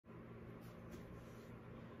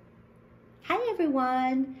Hi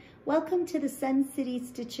everyone, welcome to the Sun City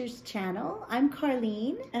Stitchers channel. I'm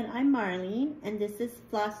Carlene. And I'm Marlene, and this is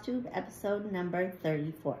Floss Tube episode number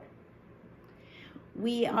 34.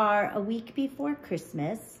 We are a week before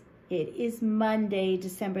Christmas. It is Monday,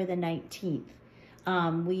 December the 19th.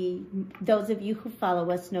 Those of you who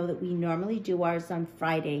follow us know that we normally do ours on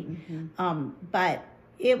Friday, but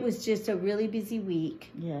it was just a really busy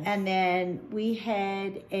week. Yes. And then we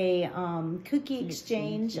had a cookie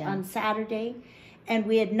exchange on Saturday, and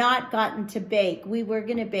we had not gotten to bake. We were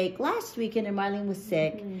going to bake last weekend, and Marlene was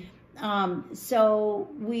sick. So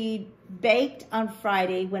we baked on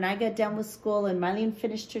Friday. When I got done with school and Marlene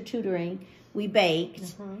finished her tutoring, we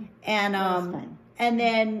baked. And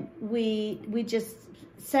then we just,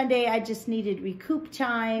 Sunday, I just needed recoup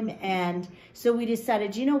time, and so we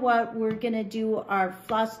decided, you know what, we're going to do our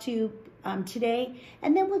floss tube today,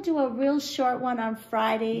 and then we'll do a real short one on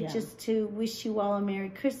Friday, just to wish you all a Merry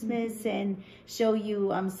Christmas and show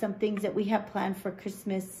you some things that we have planned for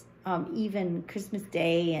Christmas, even Christmas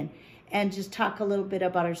Day, and just talk a little bit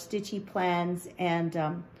about our stitchy plans.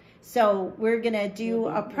 And so we're going to do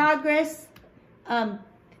a progress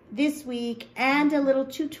this week and a little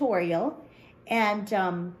tutorial. And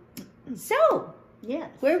so,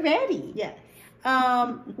 we're ready. Yes.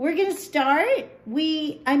 We're going to start.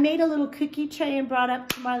 I made a little cookie tray and brought up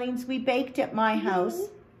to Marlene's. We baked at my house.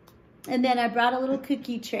 And then I brought a little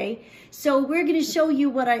cookie tray. So we're going to show you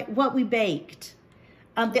what we baked.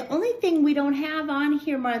 The only thing we don't have on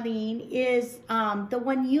here, Marlene, is the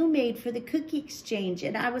one you made for the cookie exchange.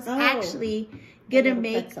 And I was actually going to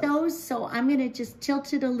make those. So I'm going to just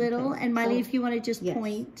tilt it a little. And Marlene, if you want to just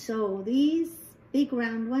point. So these big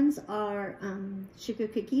round ones are sugar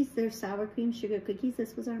cookies. They're sour cream sugar cookies.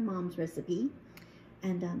 This was our mom's recipe.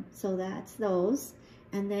 And so that's those.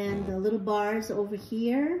 And then the little bars over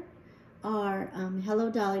here are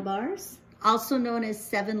Hello Dolly bars. Also known as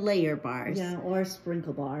 7-layer bars. Yeah, or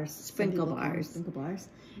sprinkle bars. Sprinkle bars. Sprinkle bars.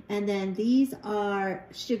 And then these are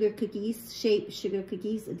sugar cookies, shaped sugar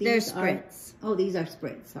cookies. They're spritz. These are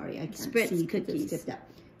spritz. Sorry, I can't spritz see cookies. Up.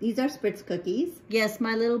 These are spritz cookies. Yes,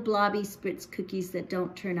 my little blobby spritz cookies that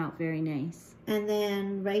don't turn out very nice. And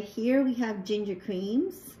then right here we have ginger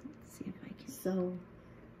creams. Let's see if I can. So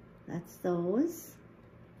that's those.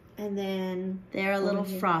 And then they're a little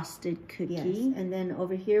frosted cookie. Yes. And then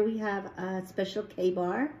over here we have a special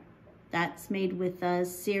K-bar. That's made with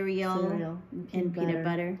cereal and peanut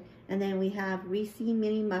butter. And then we have Reese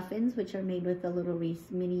mini muffins, which are made with a little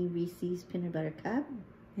mini Reese's peanut butter cup.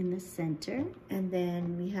 In the center. And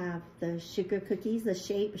then we have the sugar cookies, the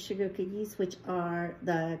shape sugar cookies, which are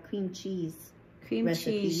the cream cheese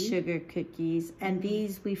cheese sugar cookies. And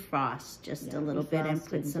these we frost just a little bit and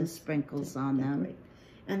put some sprinkles on them.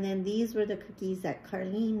 And then these were the cookies that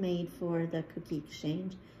Carlene made for the cookie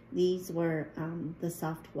exchange. These were the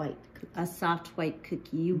soft white cookies. A soft white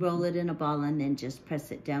cookie. You roll it in a ball and then just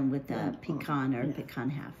press it down with a pecan or pecan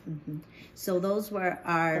half. So those are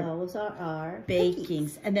our bakings.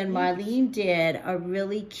 Cookies. And then Marlene did a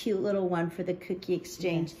really cute little one for the cookie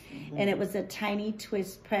exchange. And it was a tiny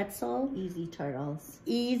twist pretzel. Easy turtles.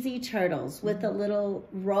 Easy turtles with a little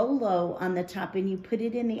Rolo on the top. And you put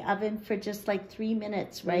it in the oven for just like 3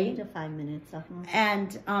 minutes, right? 3 to 5 minutes.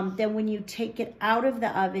 And then when you take it out of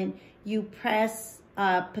the oven, you press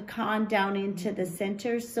pecan down into the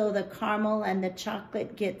center so the caramel and the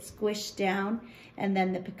chocolate get squished down, and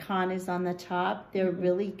then the pecan is on the top. They're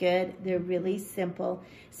really good. They're really simple.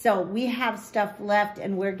 So we have stuff left,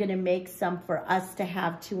 and we're going to make some for us to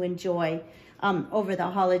have to enjoy over the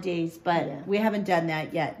holidays, but we haven't done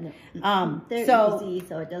that yet. They're easy,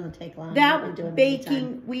 so it doesn't take long. That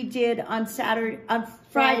baking we did on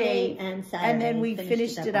Friday and Saturday, and then we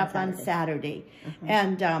finished it up on Saturday.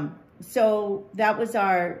 And so that was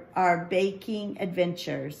our baking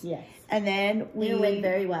adventures. Yes. And then it went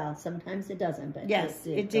very well. Sometimes it doesn't, but yes,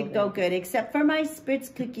 it did go good, except for my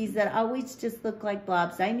spritz cookies that always just look like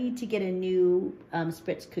blobs. I need to get a new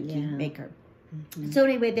spritz cookie maker. So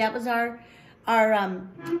anyway, that was our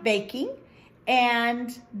baking.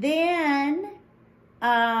 And then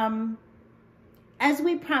as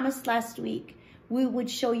we promised last week, we would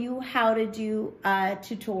show you how to do a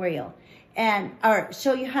tutorial or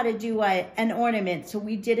show you how to do an ornament. So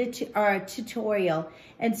we did a tutorial.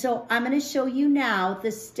 And so I'm going to show you now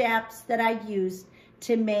the steps that I used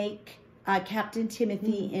to make Captain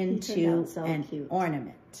Timothy into an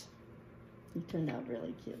ornament. He turned out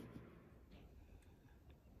really cute.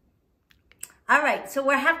 All right, so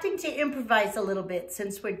we're having to improvise a little bit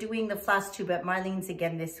since we're doing the floss tube at Marlene's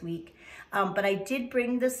again this week. But I did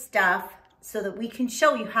bring the stuff so that we can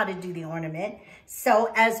show you how to do the ornament.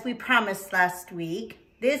 So as we promised last week,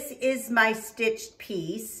 This is my stitched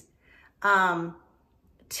piece.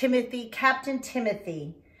 Timothy, Captain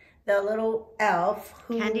Timothy, the little elf.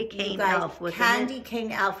 Candy cane elf. Candy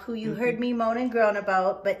cane elf, who you heard me moan and groan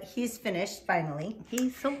about, but he's finished finally.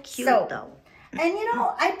 He's so cute though. And you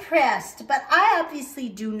know, I pressed, but I obviously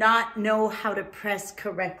do not know how to press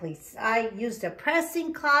correctly. I used a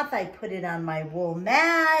pressing cloth. I put it on my wool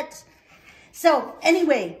mat. So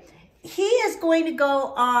anyway, he is going to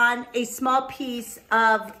go on a small piece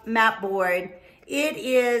of mat board. It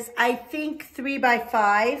is, I think, 3 by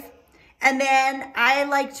 5. And then I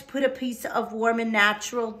like to put a piece of Warm and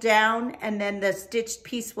Natural down, and then the stitched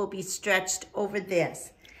piece will be stretched over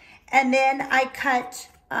this. And then I cut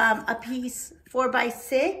a piece 4 by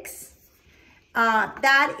 6.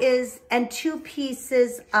 That is, and 2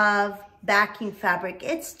 pieces of backing fabric.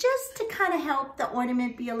 It's just to kind of help the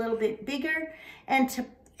ornament be a little bit bigger, and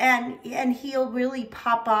he'll really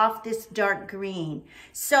pop off this dark green.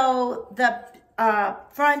 So the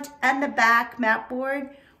front and the back mat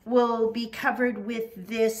board will be covered with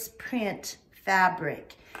this print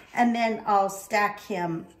fabric. And then I'll stack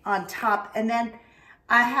him on top. And then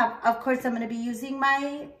I have, of course, I'm going to be using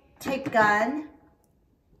my tape gun.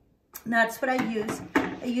 That's what I use.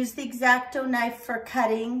 I use the X-Acto knife for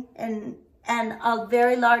cutting and a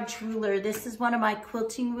very large ruler. This is one of my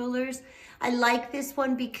quilting rulers. I like this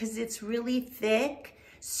one because it's really thick.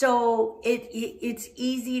 So it's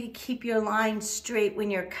easy to keep your line straight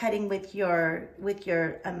when you're cutting with your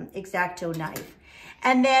X-Acto knife.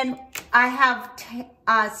 And then I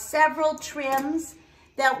have several trims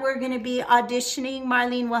that we're going to be auditioning.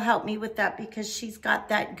 Marlene will help me with that because she's got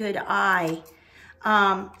that good eye.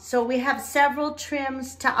 So we have several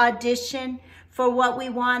trims to audition for what we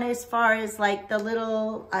want as far as like the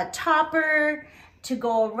little topper to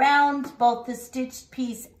go around both the stitched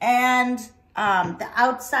piece and the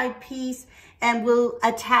outside piece, and we'll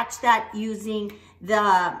attach that using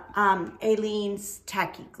the Aleene's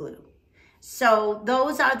tacky glue. So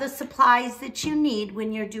those are the supplies that you need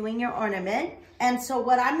when you're doing your ornament. And so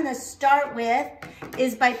what I'm going to start with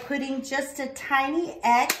is by putting just a tiny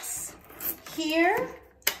X here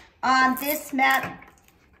on this mat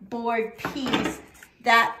board piece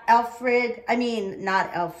that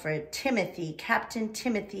Timothy, Captain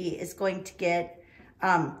Timothy is going to get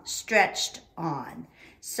stretched on.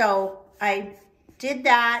 So I did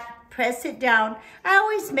that, press it down. I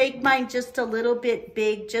always make mine just a little bit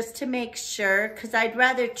big just to make sure, because I'd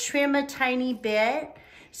rather trim a tiny bit.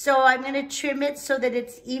 So I'm going to trim it so that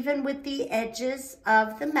it's even with the edges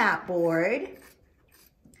of the mat board.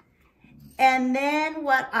 And then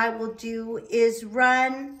what I will do is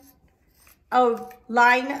run a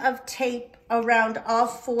line of tape around all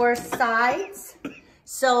 4 sides.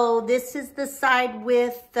 So this is the side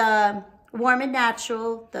with the Warm and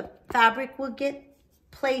Natural. The fabric will get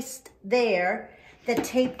placed there. The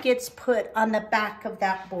tape gets put on the back of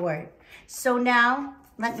that board. So now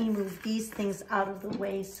let me move these things out of the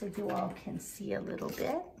way so you all can see a little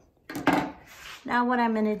bit. Now what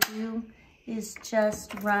I'm going to do is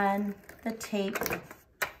just run the tape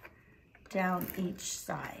down each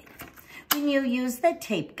side. When you use the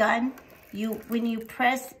tape gun, when you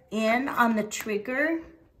press in on the trigger,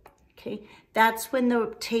 okay, that's when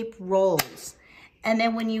the tape rolls. And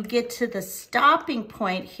then when you get to the stopping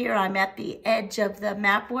point, here I'm at the edge of the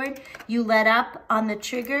mat board, you let up on the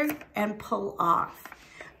trigger and pull off.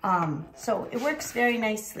 So it works very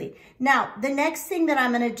nicely. Now, the next thing that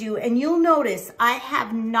I'm going to do, and you'll notice I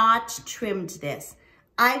have not trimmed this.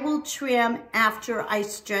 I will trim after I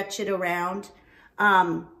stretch it around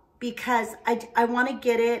because I want to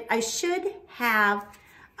get it. I should have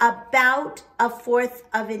about 1/4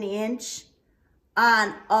 of an inch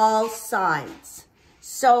on all sides.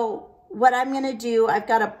 So what I'm going to do, I've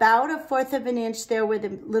got about 1/4 of an inch there where the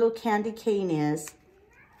little candy cane is.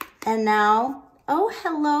 And now, oh,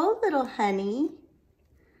 hello, little honey.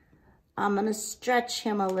 I'm going to stretch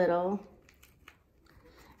him a little.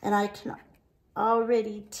 And I can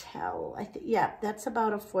already tell, yeah, that's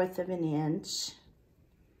about 1/4 of an inch.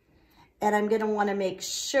 And I'm going to want to make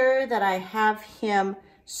sure that I have him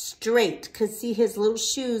straight, because see, his little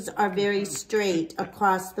shoes are very straight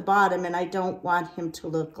across the bottom, and I don't want him to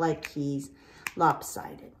look like he's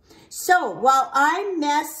lopsided. So while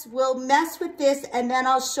we'll mess with this, and then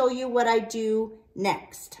I'll show you what I do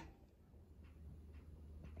next.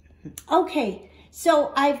 Okay,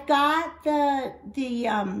 so I've got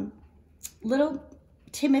the little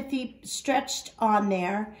Timothy stretched on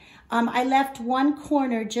there. I left one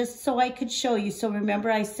corner just so I could show you. So remember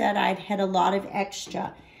I said I'd had a lot of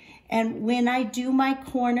extra. And when I do my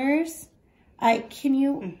corners, can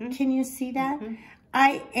you see that?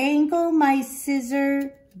 I angle my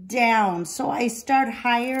scissor down. So I start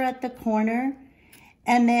higher at the corner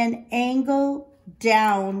and then angle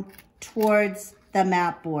down towards the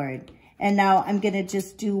mat board. And now I'm gonna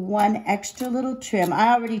just do one extra little trim.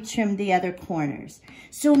 I already trimmed the other corners.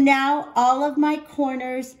 So now all of my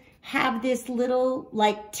corners have this little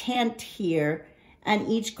like tent here on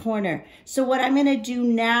each corner. So what I'm gonna do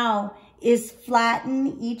now is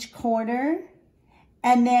flatten each corner,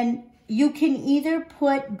 and then you can either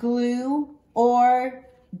put glue or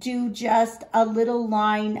do just a little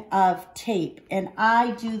line of tape. And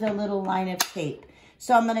I do the little line of tape.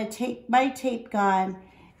 So I'm gonna take my tape gun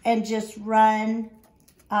and just run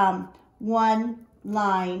one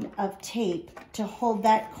line of tape to hold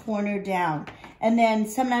that corner down. And then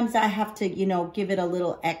sometimes I have to, you know, give it a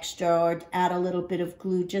little extra or add a little bit of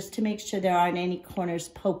glue just to make sure there aren't any corners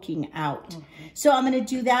poking out. So I'm gonna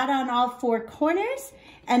do that on all 4 corners,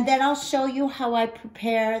 and then I'll show you how I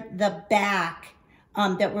prepare the back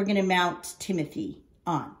that we're gonna mount Timothy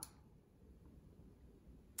on.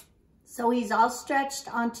 So he's all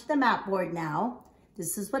stretched onto the mat board now.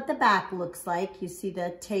 This is what the back looks like. You see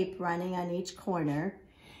the tape running on each corner.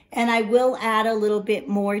 And I will add a little bit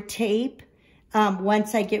more tape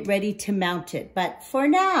once I get ready to mount it. But for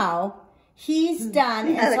now, he's done.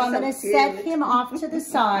 And so I'm gonna set him off to the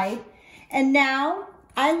side. And now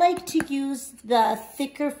I like to use the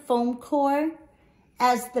thicker foam core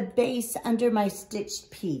as the base under my stitched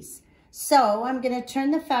piece. So I'm gonna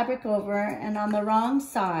turn the fabric over, and on the wrong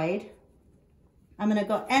side, I'm gonna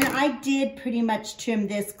go, and I did pretty much trim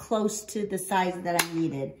this close to the size that I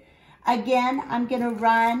needed. Again, I'm gonna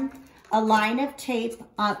run a line of tape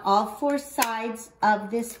on all 4 sides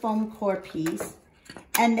of this foam core piece,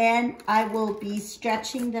 and then I will be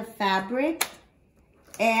stretching the fabric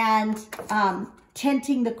and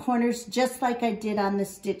tenting the corners just like I did on the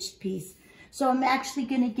stitched piece. So I'm actually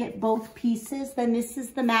gonna get both pieces. Then this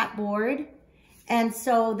is the mat board. And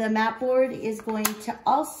so the mat board is going to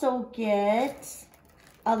also get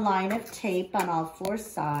a line of tape on all 4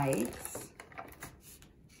 sides.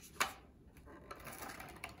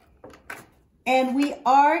 And we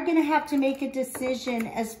are gonna have to make a decision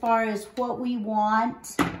as far as what we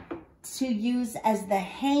want to use as the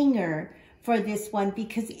hanger for this one,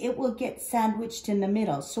 because it will get sandwiched in the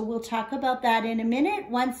middle. So we'll talk about that in a minute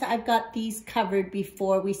once I've got these covered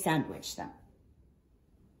before we sandwich them.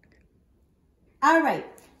 All right.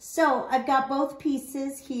 So I've got both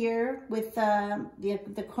pieces here with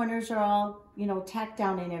the corners are all, you know, tacked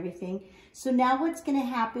down and everything. So now what's going to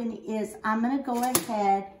happen is I'm going to go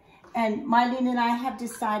ahead, and Marlene and I have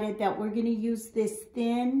decided that we're going to use this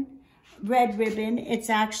thin red ribbon. It's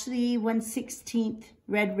actually 1/16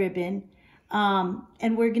 red ribbon.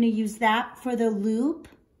 And we're going to use that for the loop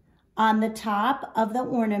on the top of the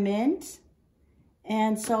ornament.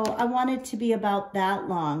 And so I want it to be about that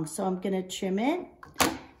long. So I'm going to trim it.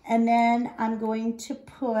 And then I'm going to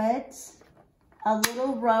put a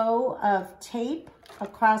little row of tape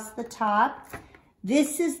across the top.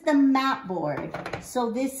 This is the mat board.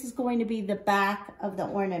 So this is going to be the back of the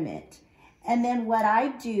ornament. And then what I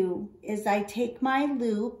do is I take my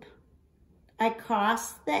loop, I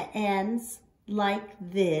cross the ends like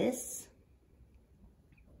this.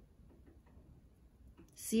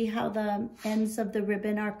 See how the ends of the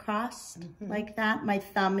ribbon are crossed like that? My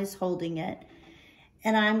thumb is holding it.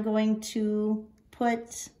 And I'm going to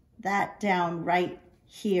put that down right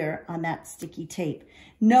here on that sticky tape.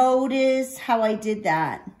 Notice how I did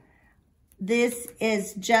that. This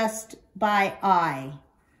is just by eye.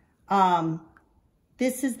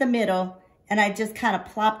 This is the middle, and I just kind of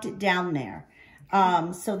plopped it down there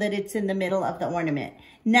so that it's in the middle of the ornament.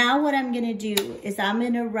 Now what I'm gonna do is I'm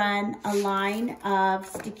gonna run a line of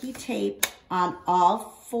sticky tape on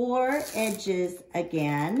all 4 edges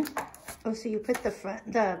again. Oh, so you put the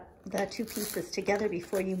front, the 2 pieces together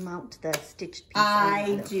before you mount the stitched piece?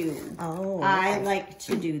 I do. Oh, okay. I like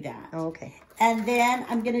to do that. Oh, okay. And then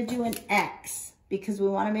I'm gonna do an X because we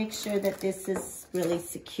wanna make sure that this is really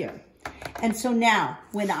secure. And so now,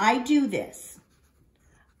 when I do this,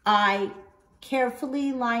 I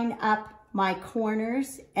carefully line up my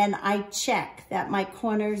corners and I check that my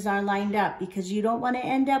corners are lined up, because you don't wanna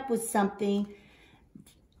end up with something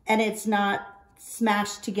and it's not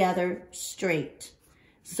smashed together straight.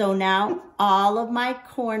 So now all of my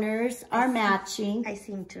corners are matching. I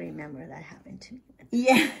seem to remember that happened to me.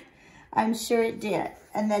 Yeah, I'm sure it did.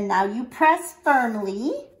 And then now you press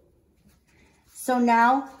firmly. So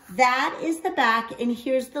now that is the back, and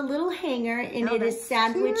here's the little hanger, and it is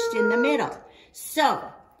sandwiched in the middle. So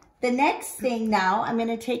the next thing now, I'm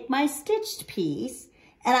gonna take my stitched piece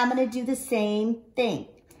and I'm gonna do the same thing.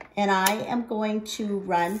 And I am going to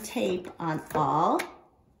run tape on all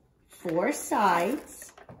 4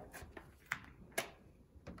 sides.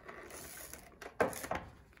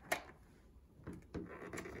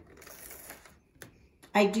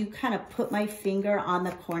 I do kind of put my finger on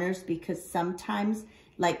the corners because sometimes,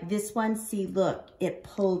 like this one, see, look, it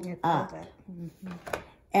pulled up. Mm-hmm.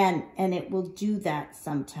 And it will do that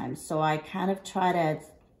sometimes. So I kind of try to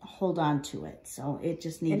hold on to it. So it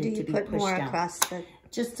just needed to be pushed down. And do you put more across the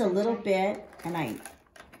just a little bit, and I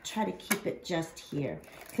try to keep it just here.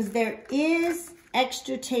 Because there is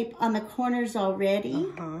extra tape on the corners already.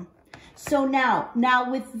 So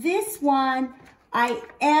now with this one, I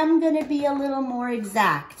am going to be a little more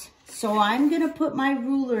exact. So I'm going to put my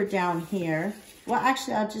ruler down here. Well,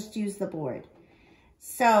 actually, I'll just use the board.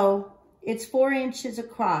 So it's 4 inches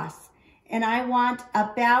across. And I want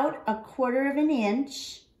about 1/4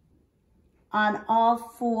 inch on all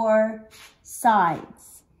 4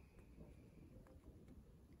 sides.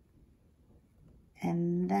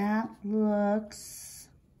 And that looks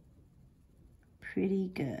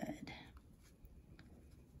pretty good.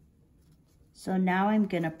 So now I'm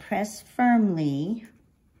going to press firmly.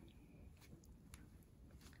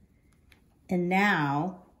 And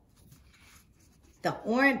now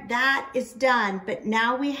that is done, but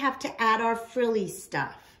now we have to add our frilly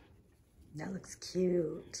stuff. That looks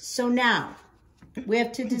cute. So now we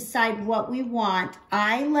have to decide what we want.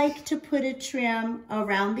 I like to put a trim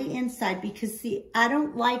around the inside because, see, I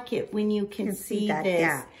don't like it when you can see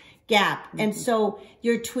this gap. And so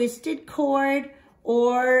your twisted cord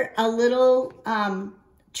or a little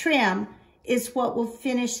trim is what will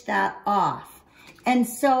finish that off. And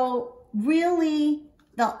so really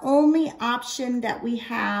the only option that we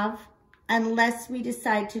have, unless we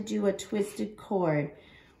decide to do a twisted cord,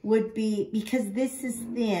 would be, because this is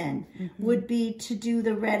thin, would be to do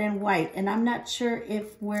the red and white. And I'm not sure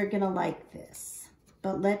if we're gonna like this,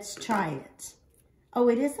 but let's try it. Oh,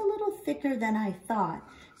 it is a little thicker than I thought.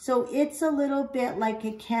 So it's a little bit like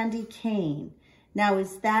a candy cane. Now,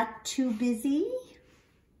 is that too busy?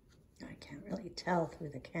 I can't really tell through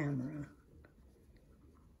the camera.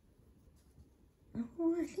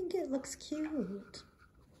 Oh, I think it looks cute.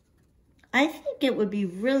 I think it would be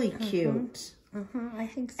really cute. I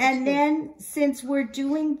think so. And then, since we're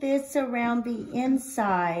doing this around the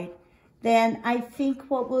inside, then I think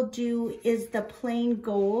what we'll do is the plain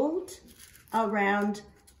gold around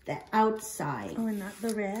the outside. Oh, and not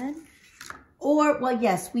the red? Or, well,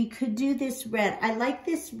 yes, we could do this red. I like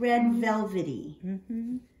this red velvety.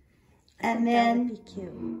 And then that would be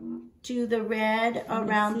cute. Do the red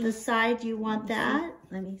around the side. You want that?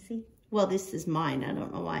 Let me see. Well, this is mine. I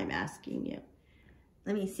don't know why I'm asking you.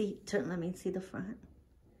 Let me see. Let me see the front.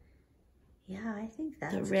 Yeah, I think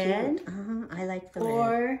that's the red. Cute. I like the red.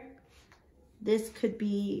 Or this could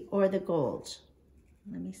be, or the gold.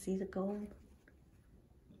 Let me see the gold.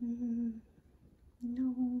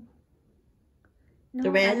 No. No, the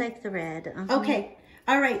red? I like the red. Okay.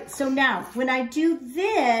 All right. So now, when I do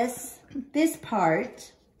this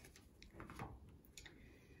part,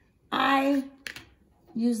 I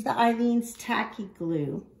use the Eileen's Tacky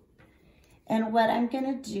Glue. And what I'm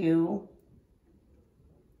going to do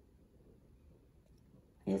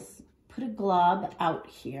is put a glob out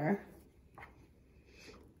here.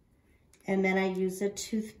 And then I use a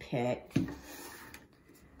toothpick.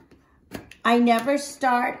 I never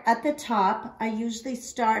start at the top. I usually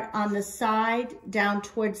start on the side down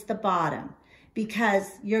towards the bottom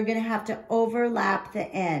because you're going to have to overlap the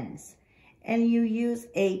ends. And you use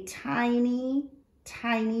a tiny,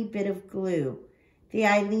 tiny bit of glue. The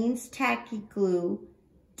Eileen's Tacky Glue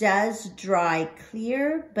does dry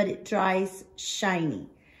clear, but it dries shiny.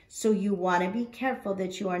 So you want to be careful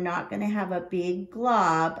that you are not going to have a big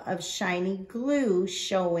glob of shiny glue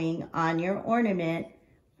showing on your ornament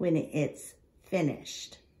when it's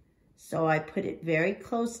finished. So I put it very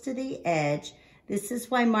close to the edge. This is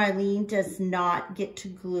why Marlene does not get to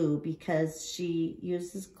glue, because she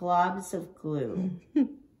uses globs of glue.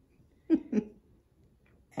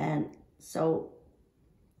 And so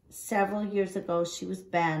several years ago, she was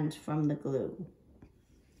banned from the glue.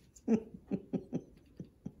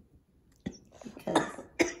 Because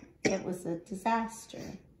it was a disaster.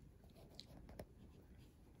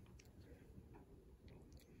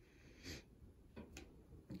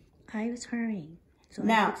 I was hurrying, so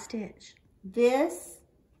now, I could stitch. There's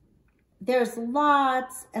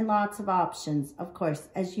lots and lots of options. Of course,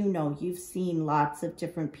 as you know, you've seen lots of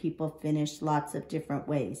different people finish lots of different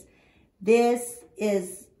ways. This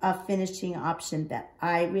is a finishing option that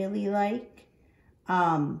I really like.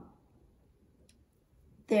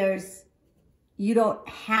 You don't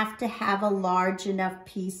have to have a large enough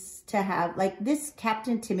piece to have, like this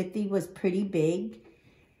Captain Timothy was pretty big.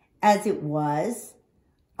 as it was.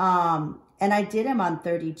 And I did them on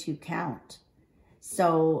 32 count.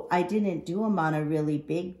 So I didn't do them on a really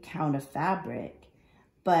big count of fabric,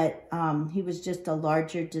 but he was just a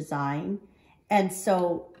larger design. And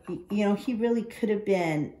so, you know, he really could have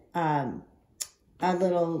been a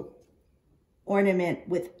little ornament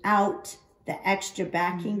without the extra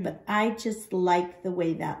backing, but I just like the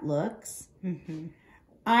way that looks.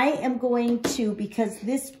 I am going to, because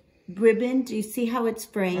this ribbon, do you see how it's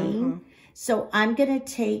fraying? So I'm going to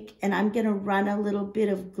take and I'm going to run a little bit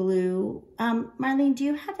of glue. Marlene, do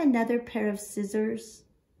you have another pair of scissors?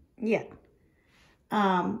 Yeah.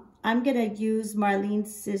 I'm going to use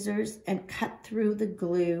Marlene's scissors and cut through the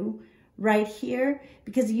glue right here,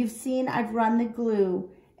 because you've seen I've run the glue.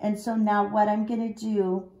 And so now what I'm going to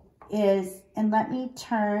do is, and let me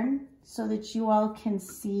turn so that you all can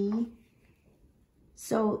see.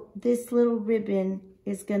 So this little ribbon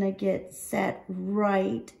is going to get set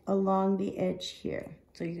right along the edge here.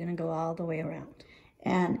 So you're going to go all the way around.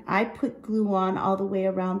 And I put glue on all the way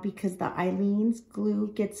around because the Eileen's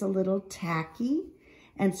glue gets a little tacky.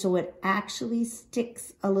 And so it actually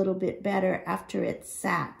sticks a little bit better after it's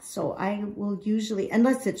sat. So I will usually,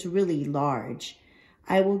 unless it's really large,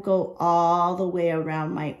 I will go all the way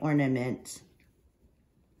around my ornament.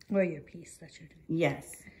 Or your piece that you're doing.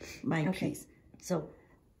 Yes, my piece. So,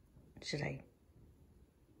 should I?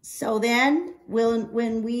 So then,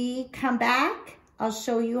 when we come back, I'll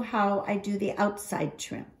show you how I do the outside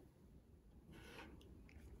trim.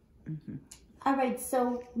 All right,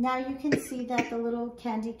 so now you can see that the little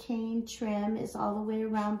candy cane trim is all the way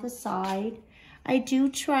around the side. I do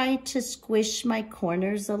try to squish my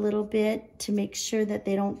corners a little bit to make sure that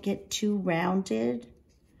they don't get too rounded.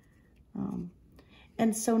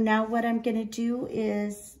 And so now what I'm going to do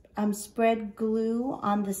is spread glue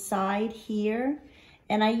on the side here.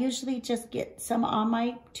 And I usually just get some on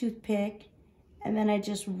my toothpick, and then I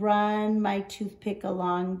just run my toothpick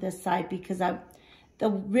along the side because the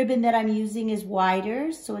ribbon that I'm using is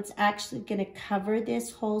wider, so it's actually going to cover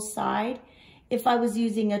this whole side. If I was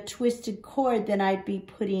using a twisted cord, then I'd be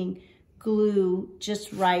putting glue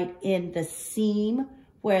just right in the seam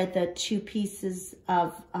where the two pieces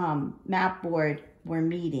of mat board were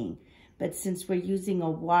meeting. But since we're using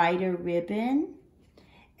a wider ribbon,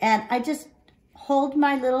 and I just hold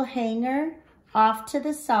my little hanger off to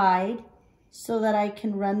the side so that I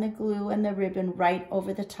can run the glue and the ribbon right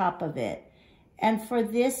over the top of it. And for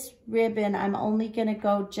this ribbon, I'm only going to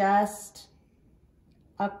go just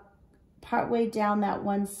part way down that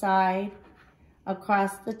one side,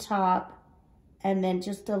 across the top, and then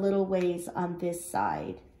just a little ways on this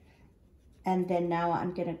side. And then now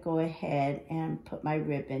I'm going to go ahead and put my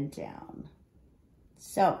ribbon down.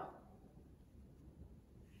 So,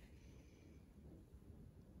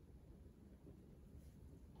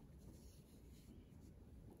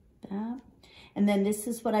 that. And then this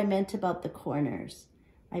is what I meant about the corners.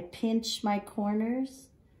 I pinch my corners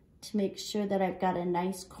to make sure that I've got a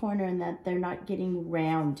nice corner and that they're not getting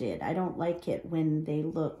rounded. I don't like it when they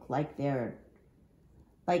look like they're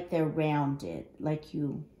rounded.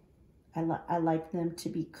 I like them to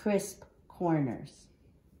be crisp corners.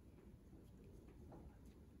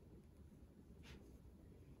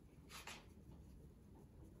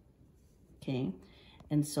 Okay,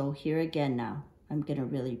 and so here again now, I'm going to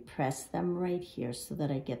really press them right here so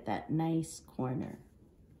that I get that nice corner.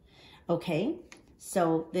 Okay,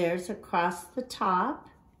 so there's across the top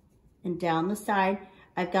and down the side.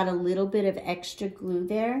 I've got a little bit of extra glue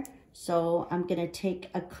there, so I'm going to take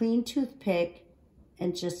a clean toothpick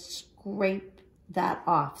and just scrape that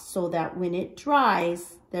off so that when it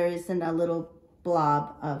dries, there isn't a little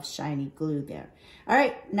blob of shiny glue there. All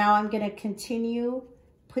right, now I'm going to continue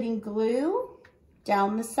putting glue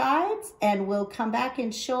down the sides, and we'll come back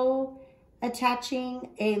and show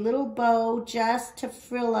attaching a little bow just to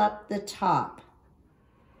frill up the top.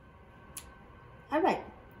 All right,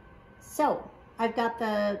 so I've got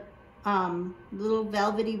the little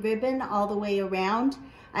velvety ribbon all the way around.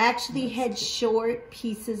 I actually had short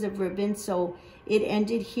pieces of ribbon, so it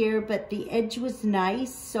ended here, but the edge was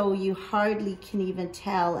nice, so you hardly can even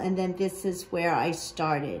tell. And then this is where I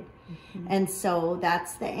started. And so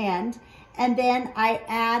that's the end. And then I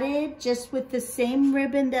added, just with the same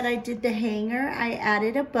ribbon that I did the hanger, I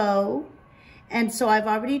added a bow. And so I've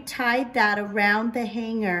already tied that around the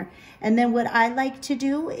hanger. And then what I like to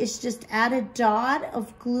do is just add a dot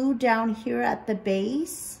of glue down here at the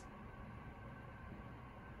base.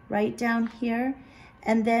 Right down here.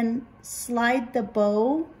 And then slide the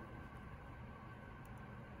bow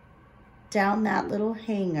down that little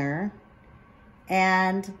hanger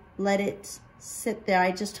and let it sit there.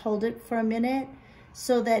 I just hold it for a minute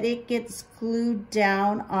so that it gets glued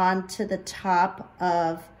down onto the top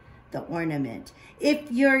of the ornament.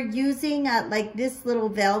 If you're using like this little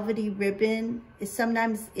velvety ribbon,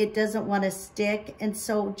 sometimes it doesn't want to stick, and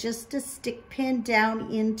so just a stick pin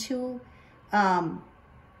down into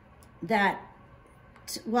that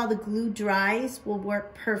while the glue dries will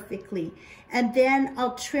work perfectly. And then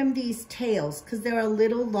I'll trim these tails because they're a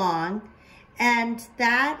little long, and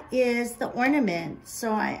that is the ornament.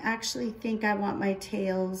 So I actually think I want my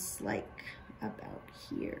tails like about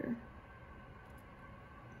here.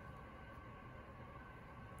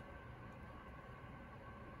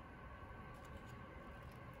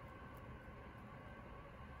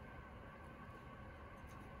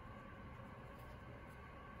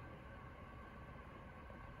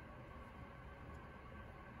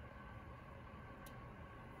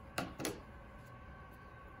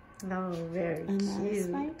 Oh, very And that is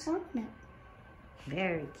cute. my ornament.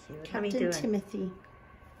 Very cute. Captain Timothy.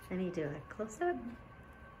 Let me do a close-up.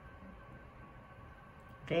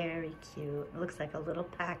 Very cute. It looks like a little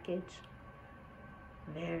package.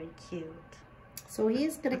 Very cute. So he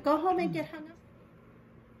is going to go home and get hung up.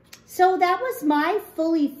 So that was my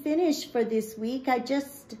fully finished for this week. I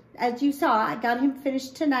just, as you saw, I got him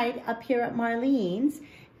finished tonight up here at Marlene's.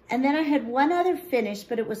 And then I had one other finish,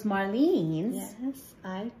 but it was Marlene's. Yes,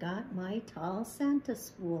 I got my tall Santa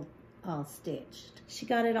spool all stitched. She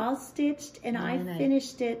got it all stitched, and I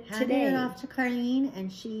finished it Handed today. it off to Carlene,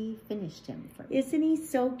 and she finished him for me. Isn't he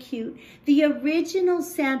so cute? The original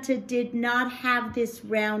Santa did not have this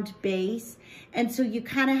round base, and so you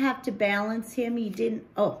kind of have to balance him. He didn't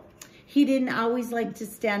always like to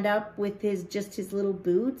stand up with just his little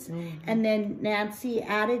boots. And then Nancy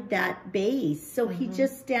added that base. So he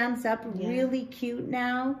just stands up really cute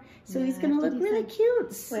now. So he's going to look really cute.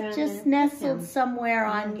 Just nestled somewhere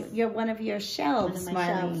on one of your shelves, One of my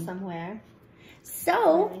Marlene. shelves somewhere.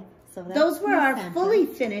 So that's those were our Santa. fully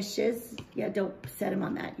finishes. Yeah, don't set him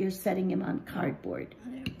on that. You're setting him on cardboard.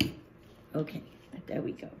 Okay, there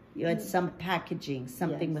we go. You had some packaging,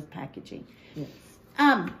 something with packaging. Yes.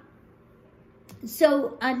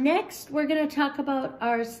 So next we're going to talk about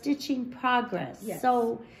our stitching progress. Yes.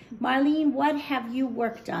 So Marlene, what have you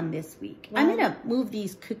worked on this week? Well, I'm going to move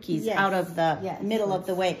these cookies out of the middle of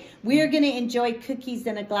the way. We're going to enjoy cookies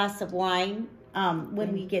and a glass of wine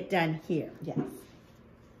when we get done here. Yes.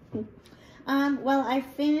 Well, I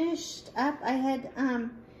finished up. I had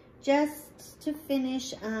just to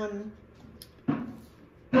finish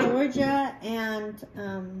Georgia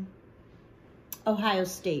and Ohio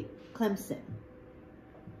State.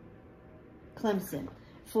 Clemson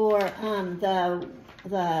for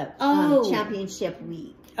the championship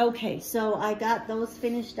week. Okay. So I got those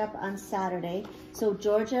finished up on Saturday. So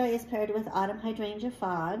Georgia is paired with Autumn Hydrangea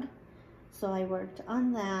Fog. So I worked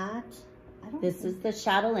on that. This is the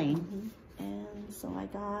chatelaine. And so I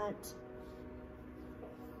got...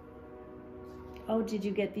 Oh, did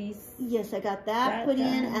you get these? Yes, I got that put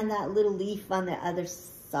in, and that little leaf on the other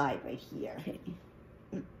side right here. Okay.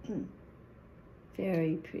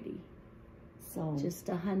 Very pretty. So just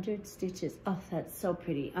 100 stitches. Oh, that's so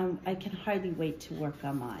pretty. I can hardly wait to work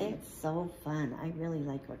on mine. It's so fun. I really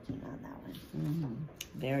like working on that one.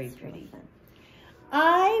 Very it's pretty. Really fun.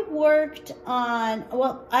 I worked on,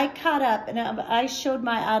 well, I caught up and I showed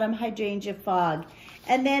my Autumn Hydrangea Fog.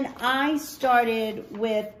 And then I started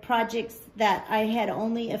with projects that I had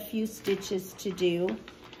only a few stitches to do.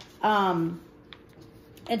 And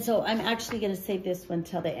so I'm actually going to save this one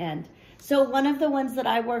till the end. So one of the ones that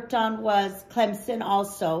I worked on was Clemson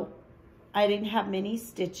also. I didn't have many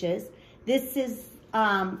stitches. This is,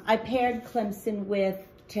 I paired Clemson with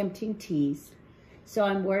Tempting Tees. So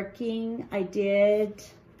I'm working, I did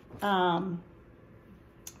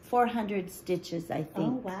 400 stitches, I think.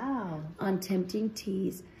 Oh, wow. On Tempting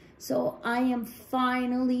Tees. So I am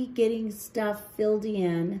finally getting stuff filled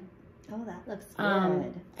in. Oh, that looks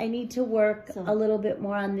good. I need to work a little bit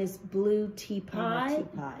more on this blue teapot.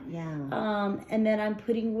 Yeah. And then I'm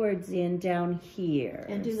putting words in down here.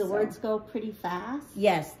 And do the words go pretty fast?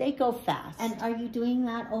 Yes, they go fast. And are you doing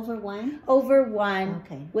that over one? Over one,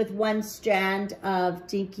 okay. With one strand of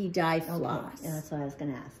Dinky Dye Floss. Yeah, that's what I was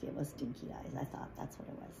going to ask you. It was Dinky Dyes. I thought that's what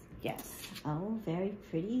it was. Yes. Oh, very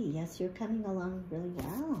pretty. Yes, you're coming along really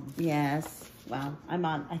well. Yes. Well, I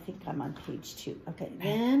think I'm on page 2. Okay.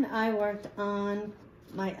 Then I worked on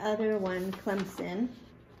my other one, Clemson,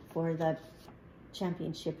 for the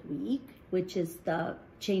championship week. Which is the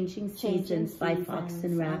Changing Seasons by Fox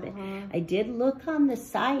and Rabbit. I did look on the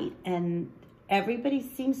site, and everybody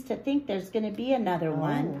seems to think there's going to be another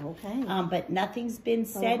one. Okay. But nothing's been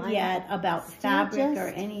said yet about fabric or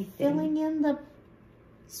anything. Filling in the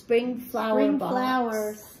Spring flower box.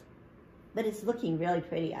 flowers. But it's looking really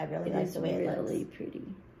pretty. I really like the way it looks. Really pretty.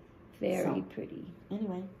 Very pretty.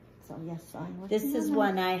 Anyway, so yes, I'm working This is on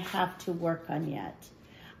one I have to work on yet.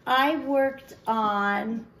 I worked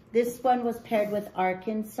on, this one was paired with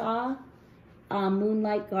Arkansas,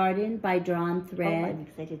 Moonlight Garden by Drawn Thread. Oh, I'm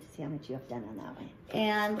excited to see how much you have done on that one.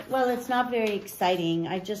 And, well, it's not very exciting.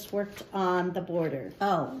 I just worked on the border.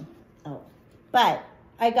 Oh. But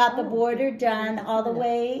I got the border done all the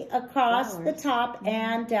way across the top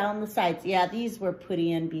and down the sides. Yeah, these were put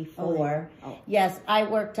in before. Oh. Yes, I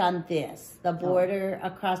worked on this, the border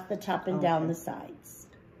across the top and down the sides.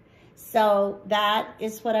 So that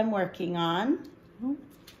is what I'm working on.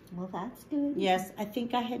 Well, that's good. Yes, I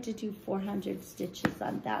think I had to do 400 stitches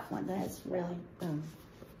on that one. That's really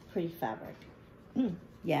pretty fabric.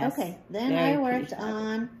 Yes. Okay, then I worked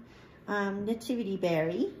on Nativity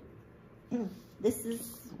Berry. This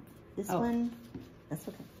one, that's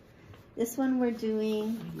okay. This one we're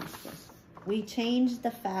doing, we changed the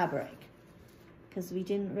fabric because we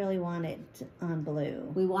didn't really want it on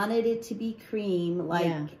blue. We wanted it to be cream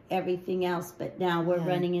like everything else, but now we're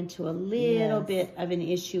running into a little bit of an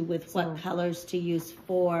issue with what colors to use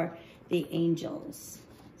for the angels.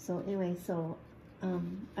 So anyway,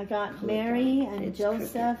 I got Mary and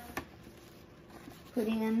Joseph put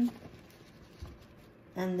in,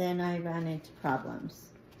 and then I ran into problems.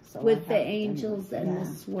 So with the angels and the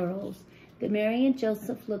swirls. The Mary and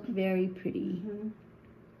Joseph look very pretty.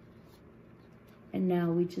 And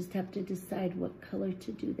now we just have to decide what color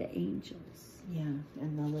to do the angels. Yeah,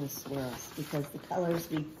 and the little swirls, because the colors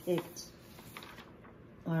we picked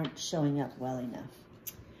aren't showing up well enough.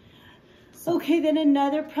 So. Okay, then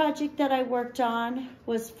another project that I worked on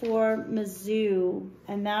was for Mizzou,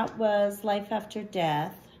 and that was Life After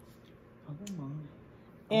Death. Oh, Mom.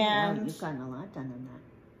 And wow, you've gotten a lot done on that.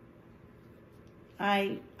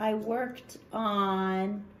 I worked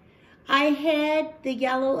on, I had the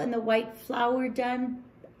yellow and the white flower done,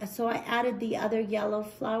 so I added the other yellow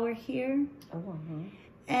flower here.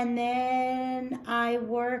 And then I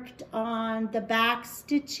worked on the back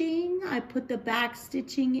stitching. I put the back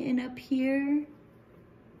stitching in up here.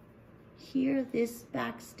 Here, this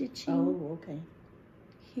back stitching. Oh, okay.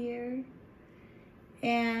 Here.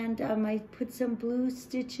 And I put some blue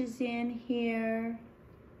stitches in here.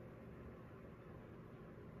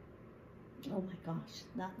 Oh my gosh,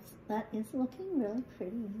 that is looking really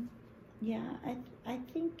pretty. Yeah, I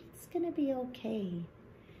think it's gonna be okay.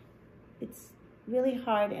 It's really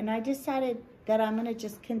hard, and I decided that I'm gonna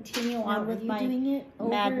just continue on with my doing it over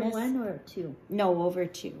madness. 1 or 2? No, over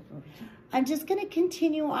 2. I'm just gonna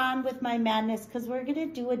continue on with my madness because we're gonna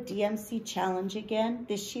do a DMC challenge again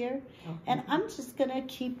this year, and I'm just gonna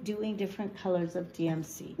keep doing different colors of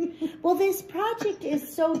DMC. Well, this project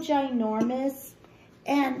is so ginormous,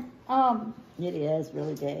 and it is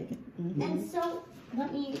really big. And so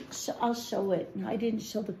I'll show it. No, I didn't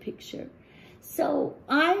show the picture. So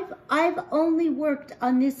I've only worked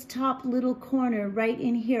on this top little corner right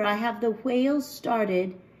in here. I have the whales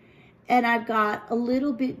started, and I've got a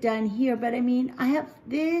little bit done here. But I mean, I have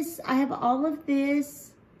this, I have all of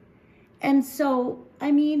this, and so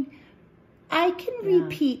I mean, I can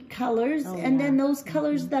repeat colors, and then those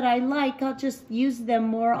colors that I like, I'll just use them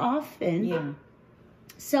more often. Yeah.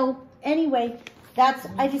 So anyway,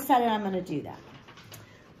 I decided I'm going to do that.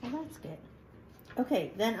 Well, that's good.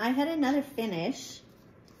 Okay, then I had another finish.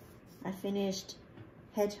 I finished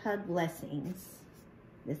Hedgehog Blessings.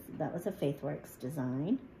 That was a Faithwurks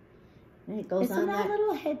design. And it goes Isn't on that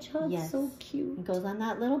little hedgehog so cute? It goes on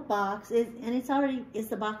that little box. Is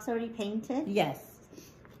the box already painted? Yes.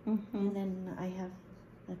 And then I have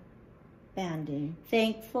the banding.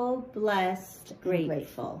 Thankful, blessed,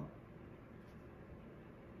 grateful.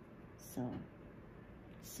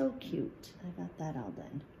 So cute. I got that all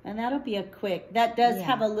done. And that'll be a quick, that does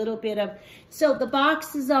have a little bit of, so the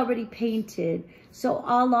box is already painted. So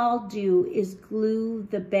all I'll do is glue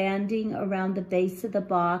the banding around the base of the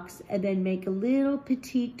box and then make a little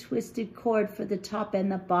petite twisted cord for the top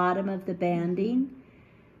and the bottom of the banding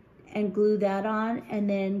and glue that on, and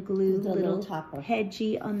then glue the little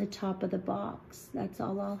hedgie on the top of the box. That's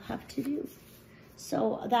all I'll have to do.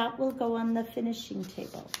 So that will go on the finishing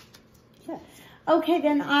table. Yes. Okay,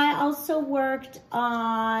 then I also worked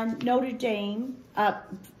on Notre Dame.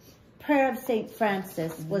 Prayer of St.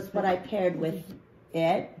 Francis was what I paired with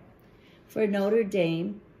it for Notre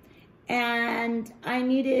Dame. And I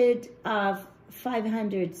needed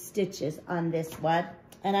 500 stitches on this one.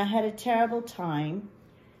 And I had a terrible time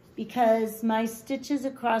because my stitches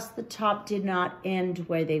across the top did not end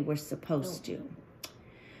where they were supposed to.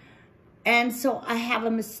 And so I have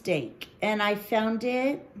a mistake, and I found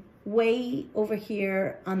it way over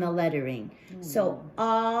here on the lettering. So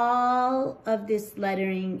all of this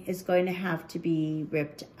lettering is going to have to be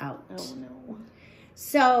ripped out. Oh no.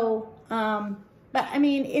 So, but I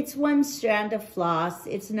mean, it's one strand of floss.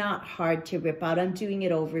 It's not hard to rip out. I'm doing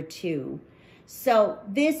it over 2. So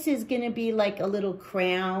this is going to be like a little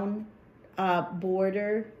crown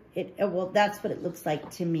border. Well, that's what it looks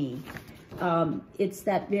like to me. It's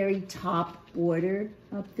that very top border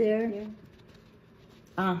up there. Yeah.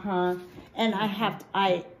 And I have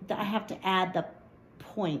to add the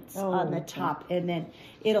points on the top, and then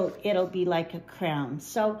it'll be like a crown.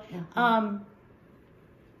 So I'm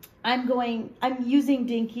using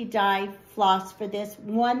Dinky Dye floss for this,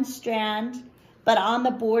 1 strand, but on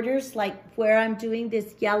the borders, like where I'm doing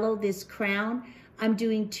this yellow, this crown, I'm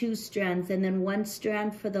doing 2 strands, and then 1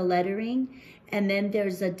 strand for the lettering. And then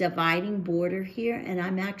there's a dividing border here, and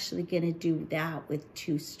I'm actually going to do that with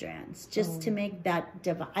 2 strands, just to make that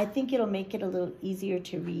I think it'll make it a little easier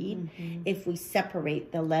to read if we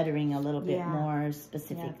separate the lettering a little bit more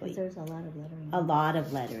specifically. Yeah, there's a lot of lettering. A lot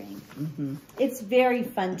of lettering. It's very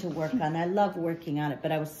fun to work on. I love working on it,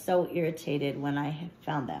 but I was so irritated when I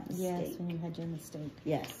found that mistake. Yes, when you had your mistake.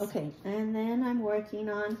 Yes. Okay, and then I'm working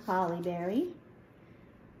on Hollyberry.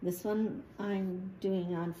 This one I'm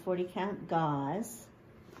doing on 40 count gauze.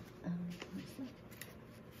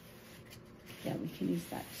 Yeah, we can use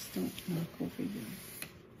that. Just don't knock over you.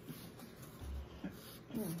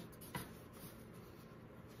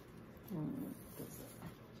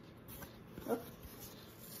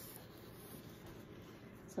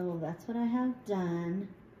 So that's what I have done.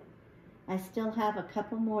 I still have a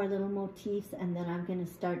couple more little motifs, and then I'm going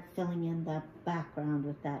to start filling in the background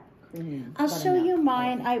with that cream. I'll show you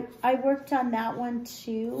mine. I worked on that one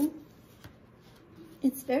too.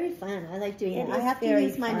 It's very fun. I like doing it. It I is have to very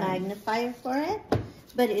use my fun. magnifier for it,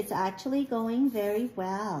 but it's actually going very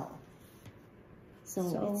well.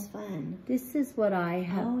 So it's fun. This is what I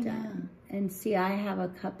have done. And see, I have a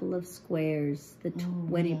couple of squares, the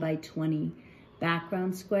 20 by 20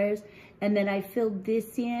 background squares. And then I filled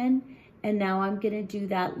this in, and now I'm going to do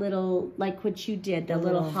that little, like what you did, the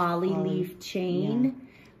little holly leaf chain. Yeah.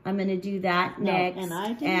 I'm going to do that next,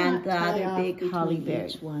 and the other big holly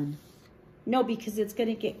berry. One. No, because it's going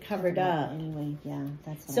to get covered up. Anyway, yeah,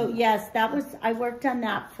 that's what so yes, that was, I worked on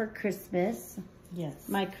that for Christmas. Yes.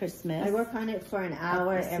 My Christmas. I work on it for an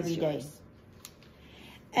hour every day.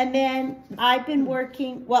 And then I've been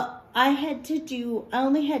working, well, I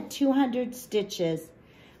only had 200 stitches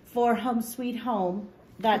for Home Sweet Home.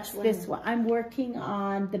 That's this one. I'm working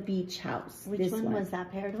on the beach house. Which one was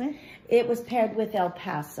that paired with? It was paired with El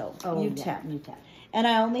Paso, Utah. And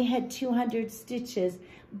I only had 200 stitches,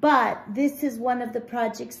 but this is one of the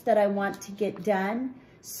projects that I want to get done.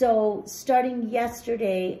 So starting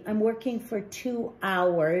yesterday, I'm working for 2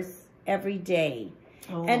 hours every day.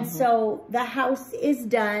 And so the house is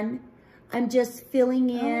done. I'm just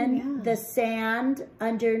filling in the sand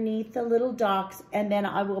underneath the little docks, and then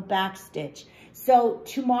I will backstitch. So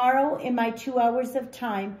tomorrow, in my 2 hours of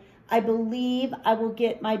time, I believe I will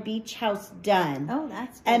get my beach house done. Oh,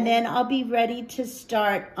 that's good. And then I'll be ready to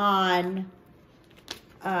start on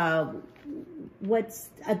what's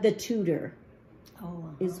the Tudor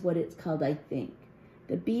is what it's called, I think.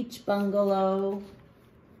 The beach bungalow,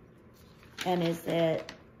 and the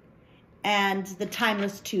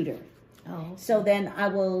timeless Tudor. So then I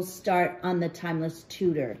will start on the timeless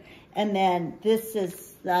Tudor. And then this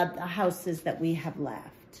is the houses that we have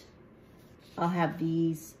left. I'll have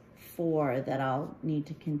these 4 that I'll need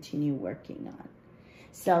to continue working on.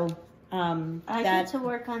 So I get to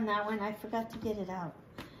work on that one. I forgot to get it out.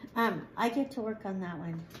 I get to work on that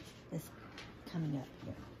one. This coming up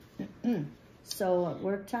here. So I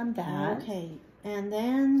worked on that. Okay. And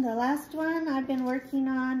then the last one I've been working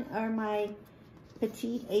on are my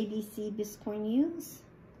Petite ABC biscoignons.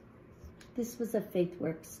 This was a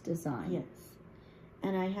Faithwurks Design. Yes.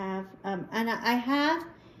 And I have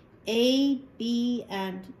A, B,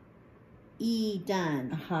 and E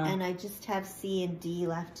done. And I just have C and D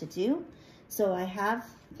left to do. So I have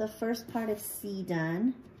the first part of C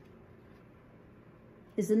done.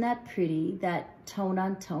 Isn't that pretty? That tone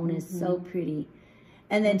on tone is so pretty.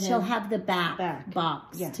 And then she'll have the back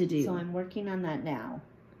box to do. So I'm working on that now.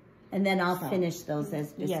 And then I'll finish those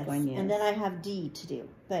as biscoignons. Yes. And then I have D to do.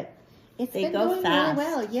 But it's they been go going fast. really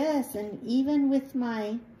well, yes. And even with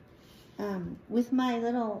my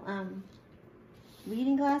little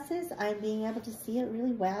reading glasses, I'm being able to see it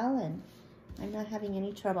really well, and I'm not having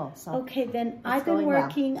any trouble. So okay, then I've been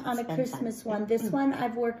working on a Christmas one. This one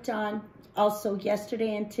I've worked on also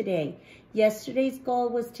yesterday and today. Yesterday's goal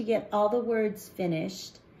was to get all the words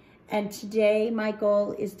finished. And today my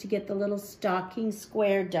goal is to get the little stocking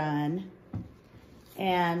square done.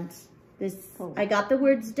 And this, I got the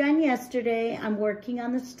words done yesterday. I'm working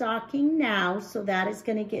on the stocking now, so that is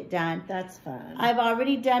going to get done. That's fun. I've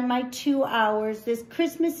already done my 2 hours. This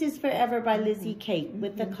Christmas is Forever by Lizzie Kate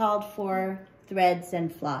with the called for threads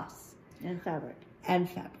and floss. And fabric. And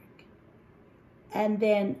fabric. And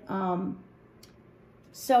then,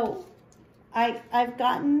 so I've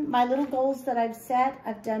gotten my little goals that I've set.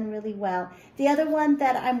 I've done really well. The other one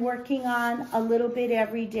that I'm working on a little bit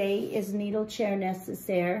every day is needle chair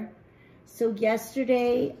nécessaire. So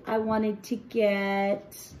yesterday I wanted to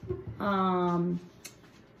get the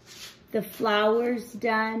flowers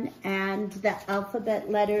done and the alphabet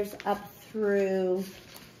letters up through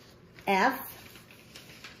F.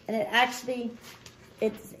 And it actually,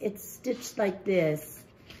 it's stitched like this.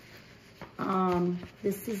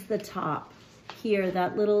 This is the top here.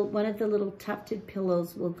 That little, one of the little tufted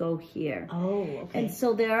pillows will go here. Oh, okay. And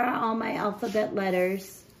so there are all my alphabet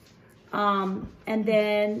letters. And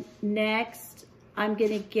then next, I'm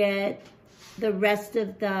gonna get the rest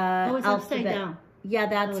of the it's alphabet. upside down. Yeah,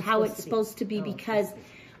 that's how it's supposed to be because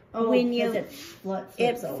when you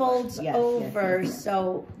it folds over,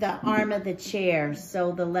 so the arm of the chair,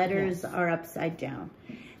 so the letters are upside down.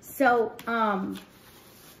 So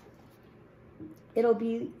it'll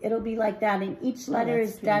be like that, and each letter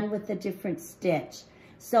is done with a different stitch.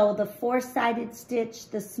 So the 4-sided stitch,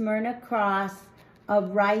 the Smyrna cross, a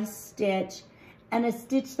rice stitch, and a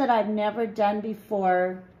stitch that I've never done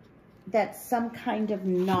before that's some kind of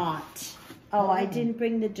knot. Oh, I didn't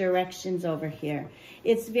bring the directions over here.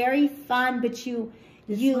 It's very fun, but you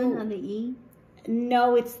one on the E?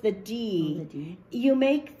 No, it's the D. Oh, the D. You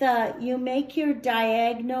make your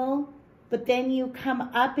diagonal, but then you come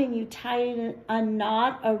up and you tie a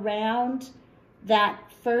knot around that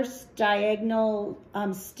first diagonal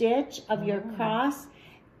stitch of your cross,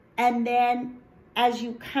 and then as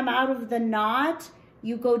you come out of the knot,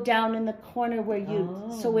 you go down in the corner where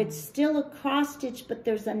you, so it's still a cross stitch, but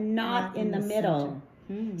there's a knot in the middle.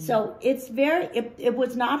 So it's it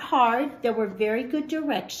was not hard. There were very good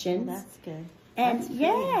directions. That's good. And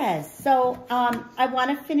yes, so I want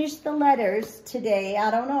to finish the letters today.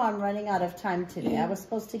 I don't know, I'm running out of time today. I was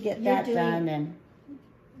supposed to get that done. And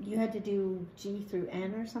you had to do G through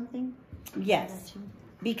N or something? Yes,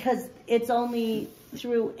 because it's only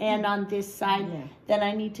through N on this side. Then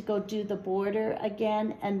I need to go do the border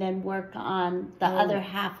again and then work on the other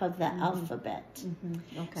half of the alphabet.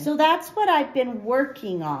 Okay. So that's what I've been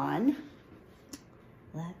working on.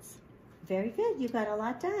 That's very good. You got a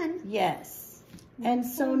lot done. Yes. And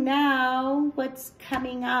so now what's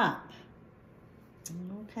coming up?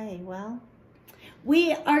 Okay, well,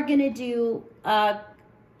 we are going to do a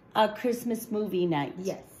Christmas movie night.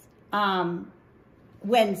 Yes.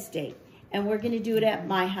 Wednesday. And we're going to do it at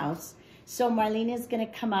my house. So Marlene is going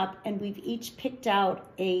to come up, and we've each picked out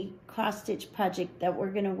a cross-stitch project that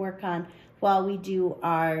we're going to work on while we do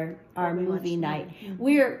our movie night.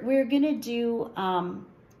 We're going to do,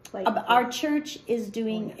 our church is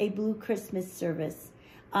doing a Blue Christmas service,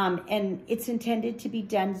 and it's intended to be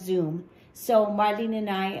done Zoom. So Marlene and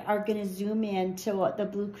I are going to Zoom in to the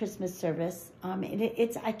Blue Christmas service. And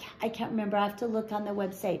I can't remember. I have to look on the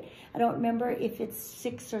website. I don't remember if it's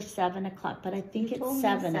 6 or 7 o'clock, but I think it's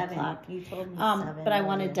 7 o'clock. You told me 7. But I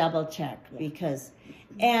want to double check because,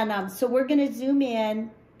 and so we're going to Zoom in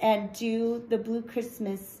and do the Blue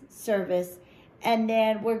Christmas service. And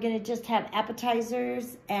then we're going to just have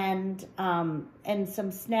appetizers and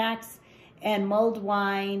some snacks and mulled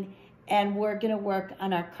wine. And we're going to work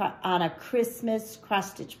on a Christmas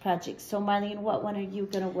cross-stitch project. So, Marlene, what one are you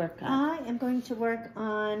going to work on? I am going to work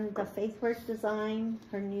on the Faithwurks Design,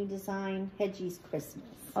 her new design, Hedgie's Christmas.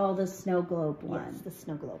 Oh, the snow globe one. Yes, the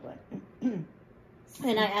snow globe one.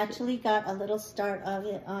 And I actually got a little start of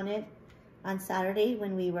it on Saturday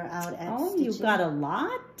when we were out at stitching. You got a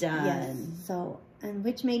lot done. Yes. So, and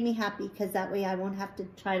which made me happy because that way I won't have to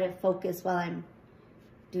try to focus while I'm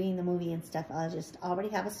doing the movie and stuff. I'll just already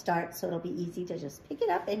have a start, so it'll be easy to just pick it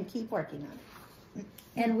up and keep working on it.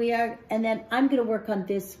 And then I'm going to work on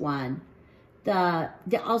this one, the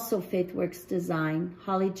also Faithwurks Design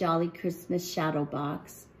Holly Jolly Christmas Shadow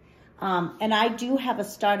Box. And I do have a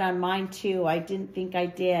start on mine too. I didn't think I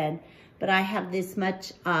did, but I have this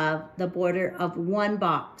much of the border of one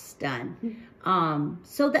box done.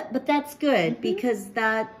 But that's good because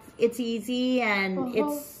it's easy and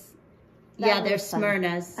it's. They're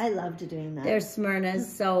Smyrnas. I loved doing that. They're Smyrnas,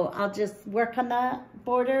 so I'll just work on the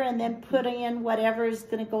border and then put in whatever is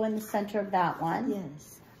going to go in the center of that one.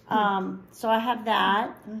 Yes. So I have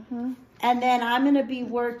that. And then I'm going to be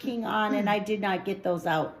working on, and I did not get those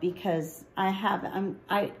out because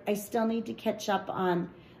I still need to catch up on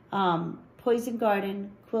Poison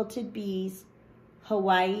Garden, Quilted Bees,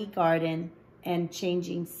 Hawaii Garden, and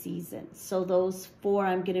Changing Seasons. So those 4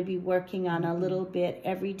 I'm going to be working on a little bit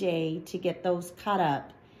every day to get those caught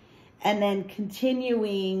up. And then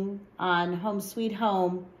continuing on Home Sweet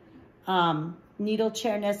Home, Needle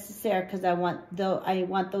Chair Necessaire, because I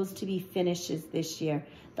want those to be finishes this year.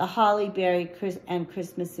 The Holly Berry and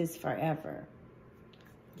Christmas is Forever.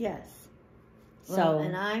 Yes. So, well,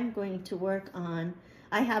 and I'm going to work on,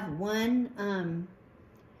 I have one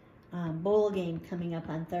bowl game coming up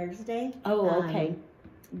on Thursday. Oh, okay.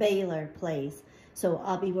 Baylor plays. So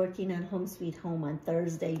I'll be working on Home Sweet Home on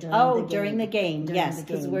Thursday during the game. Yes,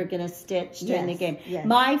 because we're going to stitch during the game. Yes.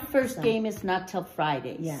 My first game is not till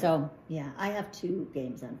Friday. Yeah. So yeah, I have 2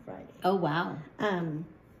 games on Friday. Oh, wow. And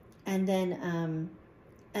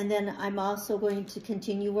then I'm also going to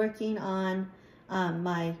continue working on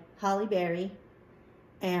my Holly Berry,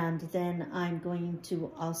 and then I'm going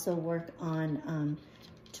to also work on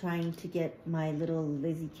trying to get my little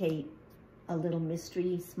Lizzie Kate, a little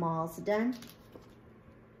mystery smalls done.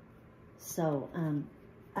 So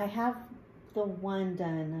I have the one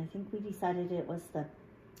done. I think we decided it was the...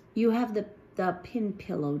 You have the pin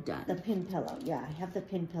pillow done. The pin pillow, yeah. I have the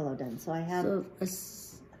pin pillow done. So I have a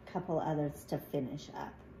couple others to finish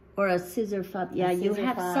up. Or a scissor fob. Yeah, you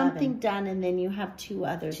have something done, and then you have 2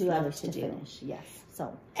 others to finish. Yes.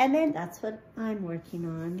 So, and then that's what I'm working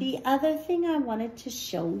on. The other thing I wanted to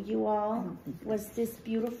show you all was this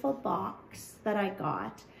beautiful box that I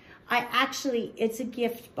got. It's a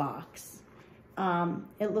gift box.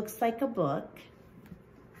 It looks like a book.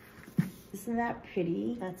 Isn't that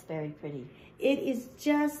pretty? That's very pretty. It is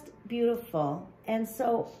just beautiful. And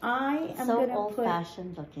so I am going to put... So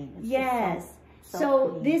old-fashioned looking. Yes.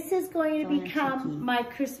 So this is going to become my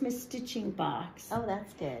Christmas stitching box. Oh,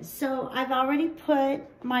 that's good. So I've already put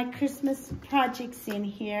my Christmas projects in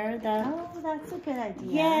here. Oh, that's a good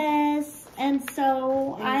idea. Yes. And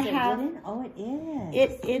so I have... Oh, it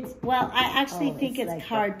is. It's well, I actually think it's like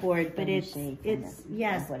cardboard, but it's heavy.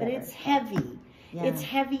 Yeah. It's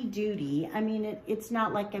heavy duty. I mean, it's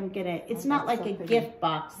not like I'm gonna. It's not like a gift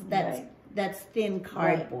box that's thin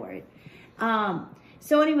cardboard. Right.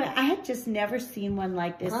 So anyway, I had just never seen one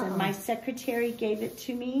like this, and my secretary gave it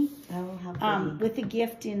to me. Oh, how pretty. With a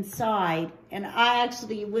gift inside, and I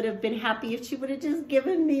actually would have been happy if she would have just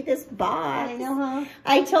given me this box. I know, huh?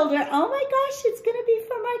 I told her, oh my gosh, it's going to be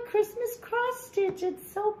for my Christmas cross stitch.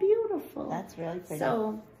 It's so beautiful. That's really pretty.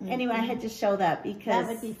 So anyway, I had to show that because...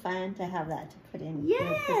 That would be fun to have that to put in.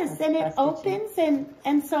 Yes, and it opens,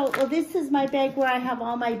 and so, well, this is my bag where I have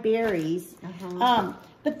all my berries.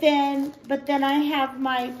 But then I have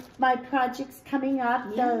my projects coming up.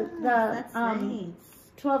 Yeah, that's nice.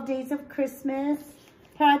 12 Days of Christmas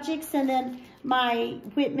projects, and then my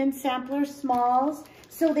Whitman sampler smalls.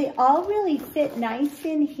 So they all really fit nice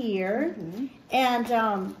in here. And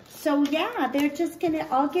so yeah, they're just gonna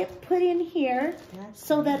all get put in here. That's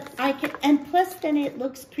so nice. That I can, and plus then it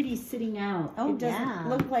looks pretty sitting out. Oh, it doesn't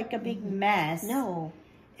look like a big mess. No.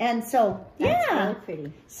 And so, that's really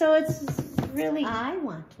pretty. So it's really... I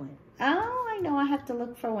want one. Oh, I know. I have to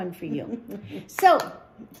look for one for you. So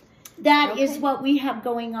that is what we have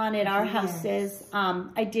going on at our houses.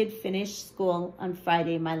 I did finish school on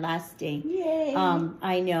Friday, my last day. Yay.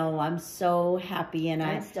 I know. I'm so happy. And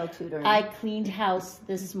I'm still tutoring. I cleaned house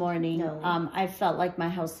this morning. I felt like my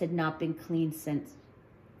house had not been cleaned since...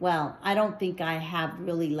 Well, I don't think I have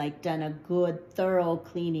really done a good, thorough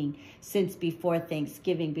cleaning since before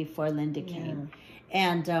Thanksgiving, before Linda came.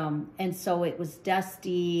 And so it was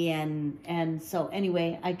dusty, and so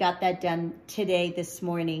anyway, I got that done today, this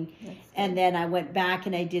morning. And then I went back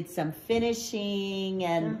and I did some finishing,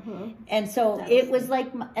 and so it was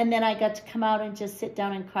like, and then I got to come out and just sit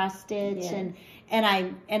down and cross stitch, and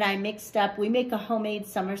I mixed up. We make a homemade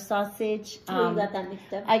summer sausage. You got that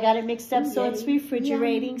mixed up? I got it mixed up, so it's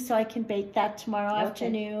refrigerating, so I can bake that tomorrow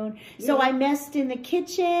afternoon. So I messed in the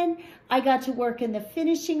kitchen. I got to work in the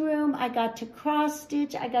finishing room. I got to cross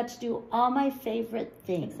stitch. I got to do all my favorite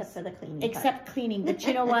things. Except for the cleaning. Except cleaning. But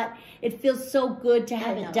you know what? It feels so good to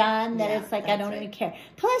have it done that it's like I don't even care.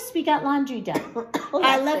 Plus, we got laundry done.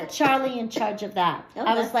 I left Charlie in charge of that.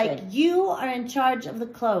 I was like, you are in charge of the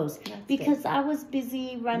clothes. Because I was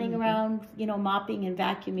busy running around, mopping and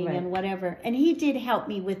vacuuming and whatever. And he did help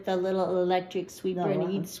me with the little electric sweeper,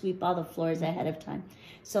 and he'd sweep all the floors ahead of time.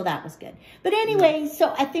 So that was good. But anyway,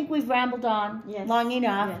 so I think we've rambled on long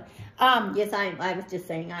enough. Yes, I was just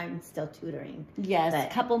saying I'm still tutoring. Yes, but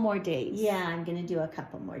a couple more days. Yeah, I'm going to do a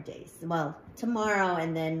couple more days. Well, tomorrow,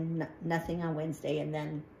 and then nothing on Wednesday, and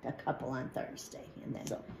then a couple on Thursday, and then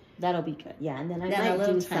So that'll be good. yeah, and then I Then a might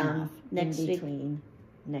little do time some off next in week. between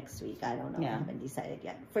next week. I don't know. Yeah. I haven't decided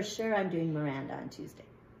yet. For sure, I'm doing Miranda on Tuesday.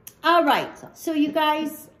 All right. So you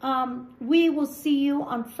guys, we will see you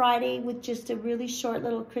on Friday with just a really short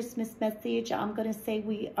little Christmas message. I'm going to say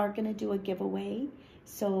we are going to do a giveaway.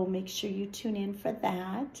 So make sure you tune in for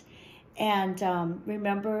that. And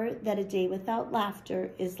remember that a day without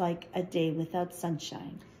laughter is like a day without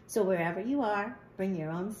sunshine. So wherever you are, bring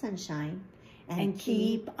your own sunshine And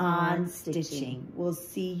keep on stitching. We'll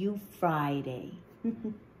see you Friday.